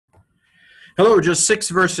Hello, just 6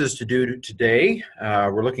 verses to do today.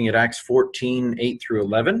 We're looking at Acts 14, 8 through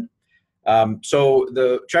 11. So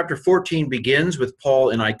the chapter 14 begins with Paul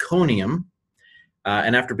in Iconium.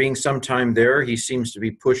 And after being some time there, he seems to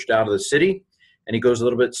be pushed out of the city, and he goes a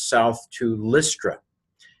little bit south to Lystra.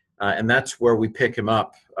 And that's where we pick him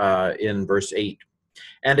up in verse 8.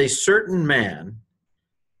 And a certain man,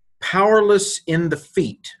 powerless in the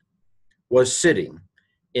feet, was sitting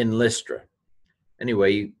in Lystra.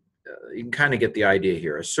 Anyway, you can kind of get the idea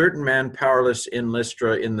here. A certain man, powerless in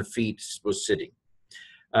Lystra, in the feet, was sitting.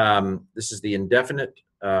 This is the indefinite.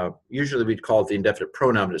 Usually we'd call it the indefinite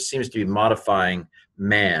pronoun, but it seems to be modifying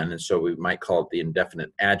man, and so we might call it the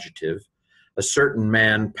indefinite adjective. A certain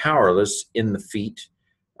man, powerless in the feet,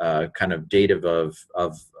 kind of dative of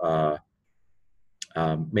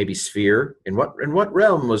maybe sphere. In what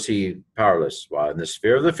realm was he powerless? Well, in the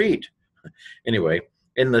sphere of the feet. Anyway,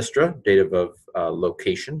 in Lystra, dative of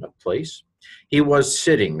location, of place. He was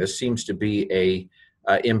sitting. This seems to be a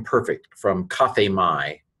imperfect from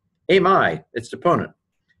kathemai. Amai, its deponent.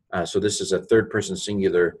 So this is a third-person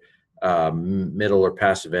singular middle or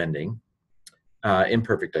passive ending.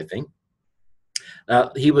 Imperfect, I think.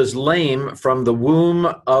 He was lame from the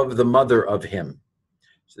womb of the mother of him.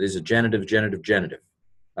 So there's a genitive, genitive, genitive.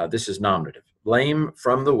 This is nominative. Lame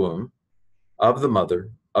from the womb of the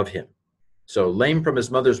mother of him. So lame from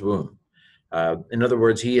his mother's womb. In other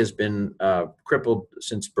words, he has been crippled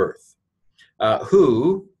since birth.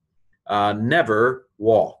 Who never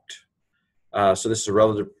walked. So this is a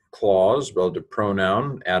relative clause, relative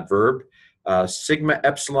pronoun, adverb. Sigma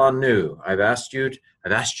epsilon nu. I've asked you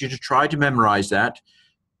to try to memorize that.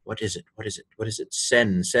 What is it? What is it? What is it?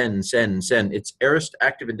 Sen, sen, sen, sen. It's aorist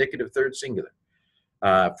active indicative third singular.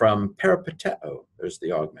 From peripateo. There's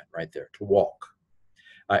the augment right there, to walk.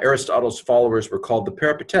 Aristotle's followers were called the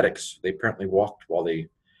Peripatetics. They apparently walked while they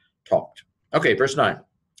talked. Okay, verse 9.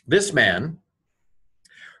 This man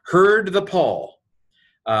heard the Paul.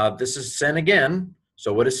 This is sen again.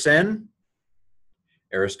 So what is sen?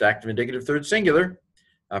 Aorist active indicative third singular.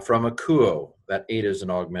 From akuo. That eight is an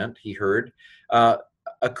augment. He heard.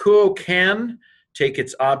 Akuo can take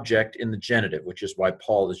its object in the genitive, which is why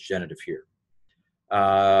Paul is genitive here.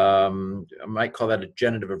 I might call that a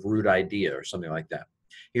genitive of root idea or something like that.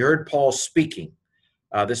 He heard Paul speaking.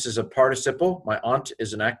 This is a participle. My aunt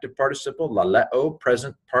is an active participle. Laleo,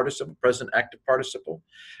 present participle, present active participle.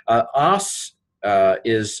 As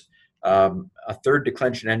is a third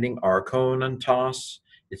declension ending, arkonantos.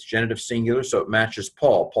 It's genitive singular, so it matches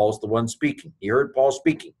Paul. Paul's the one speaking. He heard Paul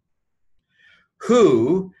speaking.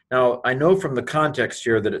 Who, now I know from the context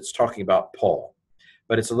here that it's talking about Paul,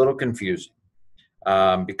 but it's a little confusing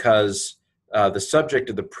because the subject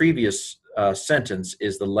of the previous sentence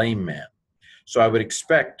is the lame man. So I would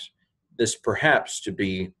expect this perhaps to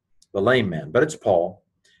be the lame man, but it's Paul,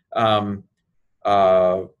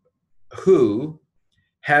 who,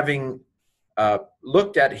 having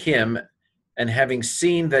looked at him and having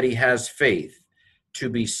seen that he has faith to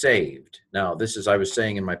be saved. Now, this is, I was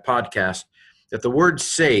saying in my podcast, that the word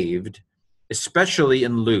saved, especially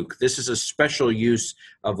in Luke, this is a special use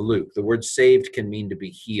of Luke. The word saved can mean to be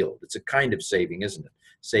healed. It's a kind of saving, isn't it?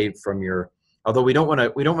 Saved from your, although we don't want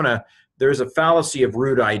to, there's a fallacy of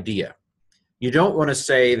root idea. You don't want to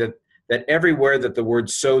say that everywhere that the word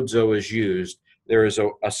sozo is used, there is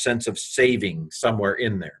a sense of saving somewhere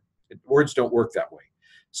in there. Words don't work that way.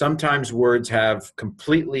 Sometimes words have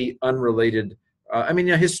completely unrelated,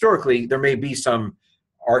 historically, there may be some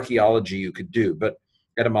archaeology you could do, but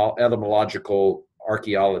etymological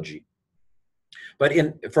archaeology. But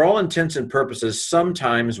for all intents and purposes,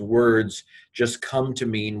 sometimes words just come to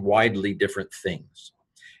mean widely different things.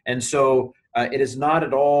 And so it is not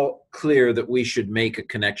at all clear that we should make a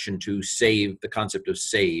connection to save, the concept of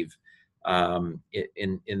save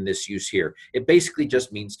in this use here. It basically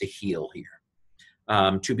just means to heal here,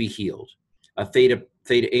 to be healed. Theta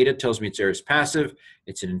eta tells me it's aorist passive.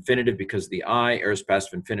 It's an infinitive because of the I, aorist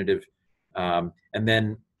passive infinitive. And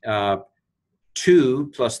then to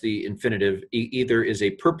plus the infinitive either is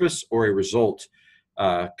a purpose or a result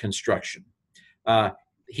construction.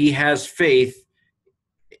 He has faith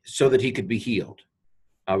so that he could be healed.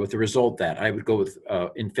 With the result that, I would go with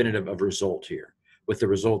infinitive of result here, with the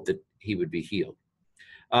result that he would be healed.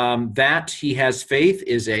 That he has faith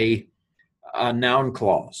is a noun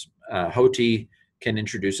clause. Hoti can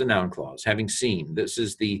introduce a noun clause. Having seen, this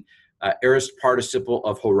is the aorist participle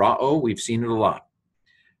of horao. We've seen it a lot.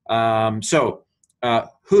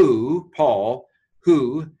 Who, Paul,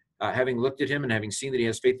 who, having looked at him and having seen that he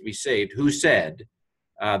has faith to be saved, who said,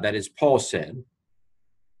 that is Paul said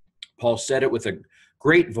it with a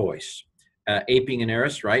great voice, aping an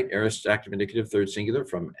aorist, right? Aorist, active indicative, third singular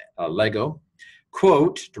from Lego.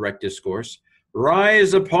 Quote, direct discourse,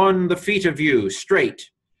 rise upon the feet of you,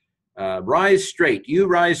 straight. Rise straight, you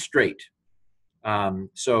rise straight.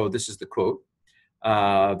 So this is the quote.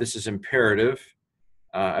 This is imperative.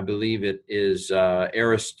 I believe it is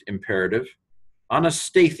aorist imperative.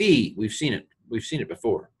 Anastathe, we've seen it. We've seen it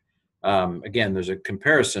before. Again, there's a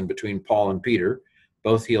comparison between Paul and Peter.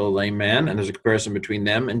 Both heal a lame man, and there's a comparison between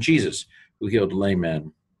them and Jesus, who healed a lame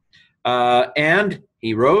man. And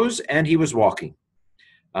he rose, and he was walking.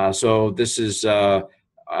 So this is,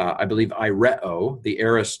 I believe, ireo, the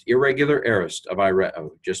aorist, irregular aorist of ireo.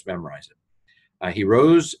 Just memorize it. He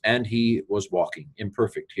rose, and he was walking.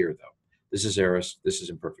 Imperfect here, though. This is aorist. This is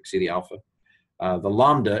imperfect. See the alpha? The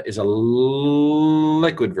lambda is a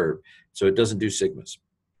liquid verb, so it doesn't do sigmas.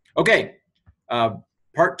 Okay,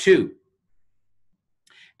 part 2.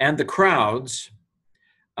 And the crowds,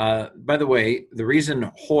 by the way, the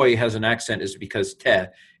reason hoi has an accent is because te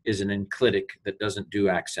is an enclitic that doesn't do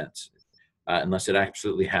accents, unless it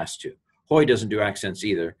absolutely has to. Hoi doesn't do accents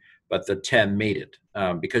either, but the te made it.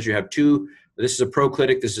 Because you have two, this is a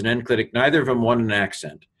proclitic, this is an enclitic, neither of them want an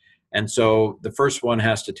accent. And so the first one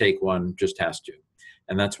has to take one, just has to.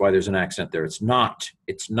 And that's why there's an accent there. It's not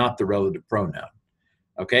the relative pronoun.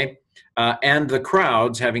 Okay? And the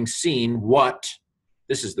crowds, having seen what,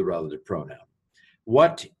 this is the relative pronoun,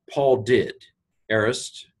 what Paul did.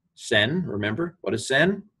 Aorist, sen, remember? What is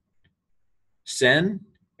sen? Sen,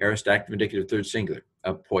 aorist, active, indicative, third singular.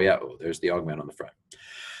 Poiao, there's the augment on the front.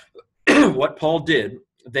 What Paul did,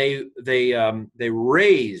 they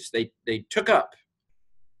raised, they took up,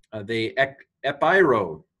 they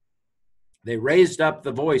epairo, they raised up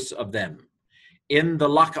the voice of them in the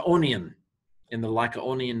Lycaonian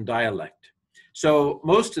dialect. So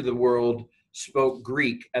most of the world spoke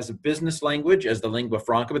Greek as a business language, as the lingua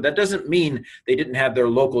franca, but that doesn't mean they didn't have their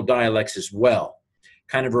local dialects as well.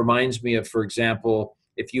 Kind of reminds me of, for example,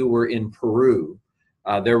 if you were in Peru,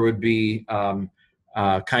 there would be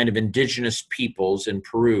kind of indigenous peoples in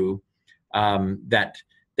Peru that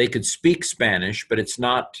they could speak Spanish, but it's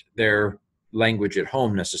not their language at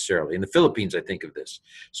home necessarily. In the Philippines, I think of this.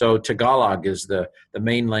 So Tagalog is the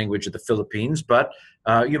main language of the Philippines, but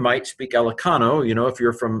you might speak Ilocano, if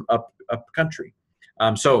you're from up country.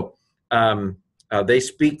 They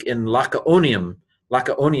speak in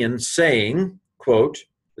Lycaonian saying, quote,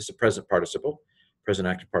 this is a present participle, present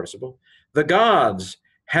active participle, the gods,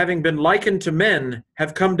 having been likened to men,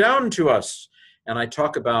 have come down to us. And I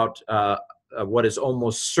talk about what is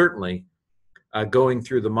almost certainly going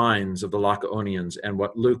through the minds of the Lycaonians and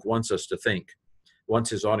what Luke wants us to think, wants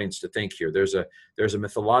his audience to think here. There's a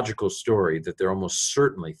mythological story that they're almost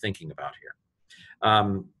certainly thinking about here.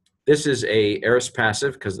 This is a aorist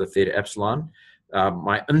passive because of the theta epsilon.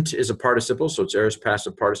 My unt is a participle, so it's aorist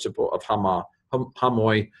passive participle of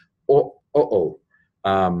hamoi o.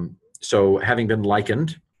 So having been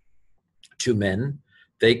likened to men,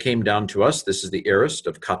 they came down to us. This is the aorist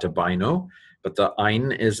of katabaino, but the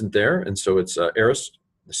ein isn't there, and so it's aorist.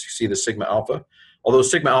 See the sigma alpha? Although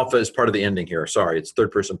sigma alpha is part of the ending here. Sorry, it's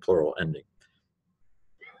third person plural ending.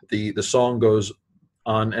 The song goes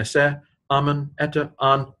on esse, amen, eta,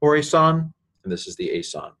 an, horizon, and this is the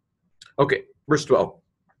ason. Okay, verse 12.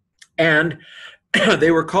 And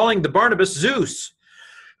they were calling the Barnabas Zeus.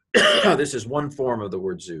 This is one form of the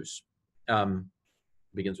word Zeus.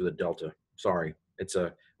 Begins with a delta. Sorry, it's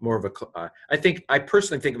a more of a. I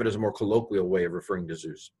personally think of it as a more colloquial way of referring to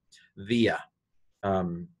Zeus. Via.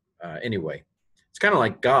 Anyway, it's kind of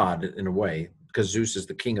like God in a way because Zeus is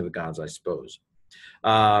the king of the gods, I suppose.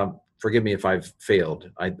 Forgive me if I've failed.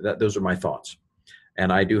 Those are my thoughts,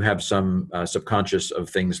 and I do have some subconscious of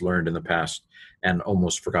things learned in the past and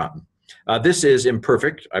almost forgotten. This is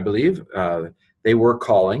imperfect, I believe. They were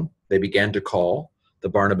calling. They began to call the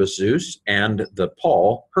Barnabas Zeus and the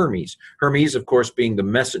Paul Hermes. Hermes, of course, being the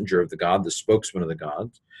messenger of the god, the spokesman of the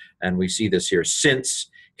gods. And we see this here. Since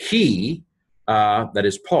he, that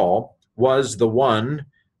is Paul, was the one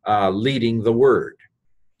leading the word.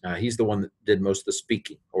 He's the one that did most of the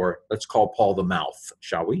speaking. Or let's call Paul the mouth,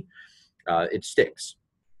 shall we? It sticks.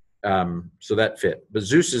 So that fit. But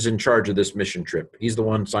Zeus is in charge of this mission trip. He's the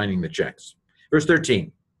one signing the checks. Verse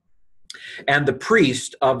 13. And the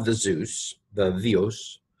priest of the Zeus, the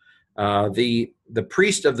Theos, the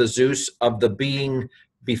priest of the Zeus of the being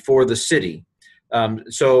before the city.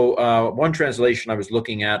 One translation I was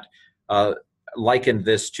looking at likened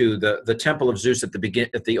this to the temple of Zeus at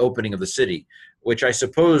the opening of the city, which I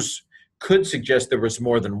suppose could suggest there was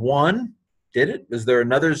more than one. Did it? Was there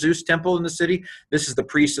another Zeus temple in the city? This is the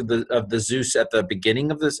priest of the Zeus at the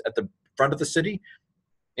beginning of this, at the front of the city.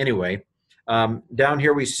 Anyway. Down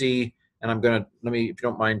here we see, and I'm going to, let me, if you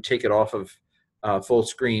don't mind, take it off of full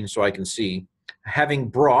screen so I can see. Having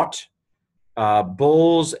brought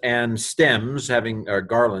bulls and stems, having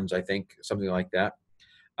garlands, I think, something like that,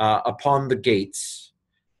 upon the gates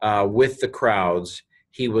with the crowds,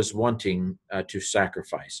 he was wanting to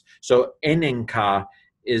sacrifice. So Enenka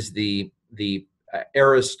is the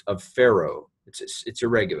aorist of Pharaoh. It's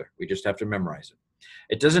irregular. We just have to memorize it.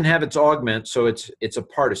 It doesn't have its augment, so it's a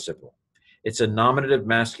participle. It's a nominative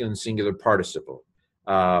masculine singular participle.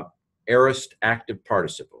 Aorist active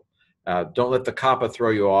participle. Don't let the kappa throw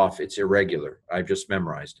you off. It's irregular. I've just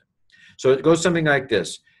memorized it. So it goes something like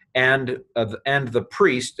this. And the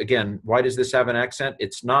priest, again, why does this have an accent?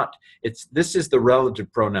 This is the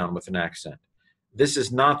relative pronoun with an accent. This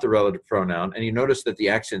is not the relative pronoun. And you notice that the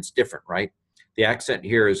accent's different, right? The accent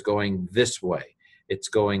here is going this way. It's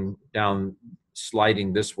going down,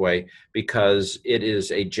 sliding this way, because it is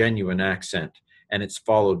a genuine accent and it's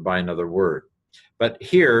followed by another word. But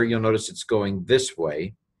here you'll notice it's going this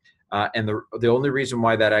way. And the only reason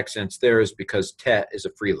why that accent's there is because te is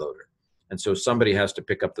a freeloader. And so somebody has to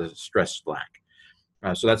pick up the stress slack.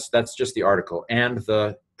 So that's just the article. And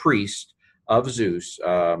the priest of Zeus,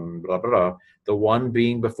 blah, blah, blah, the one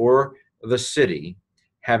being before the city,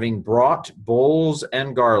 having brought bulls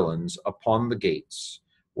and garlands upon the gates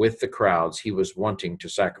with the crowds, he was wanting to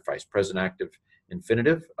sacrifice. Present active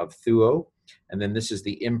infinitive of thuo. And then this is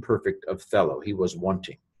the imperfect of thelo. He was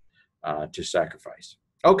wanting to sacrifice.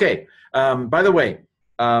 Okay, by the way,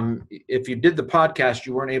 if you did the podcast,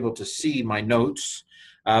 you weren't able to see my notes,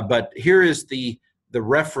 but here is the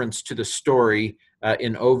reference to the story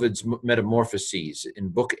in Ovid's Metamorphoses in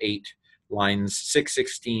Book 8, lines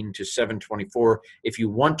 616 to 724, if you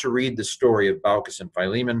want to read the story of Baucis and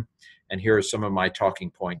Philemon. And here are some of my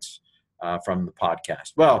talking points from the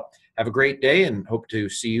podcast. Well, have a great day and hope to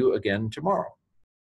see you again tomorrow.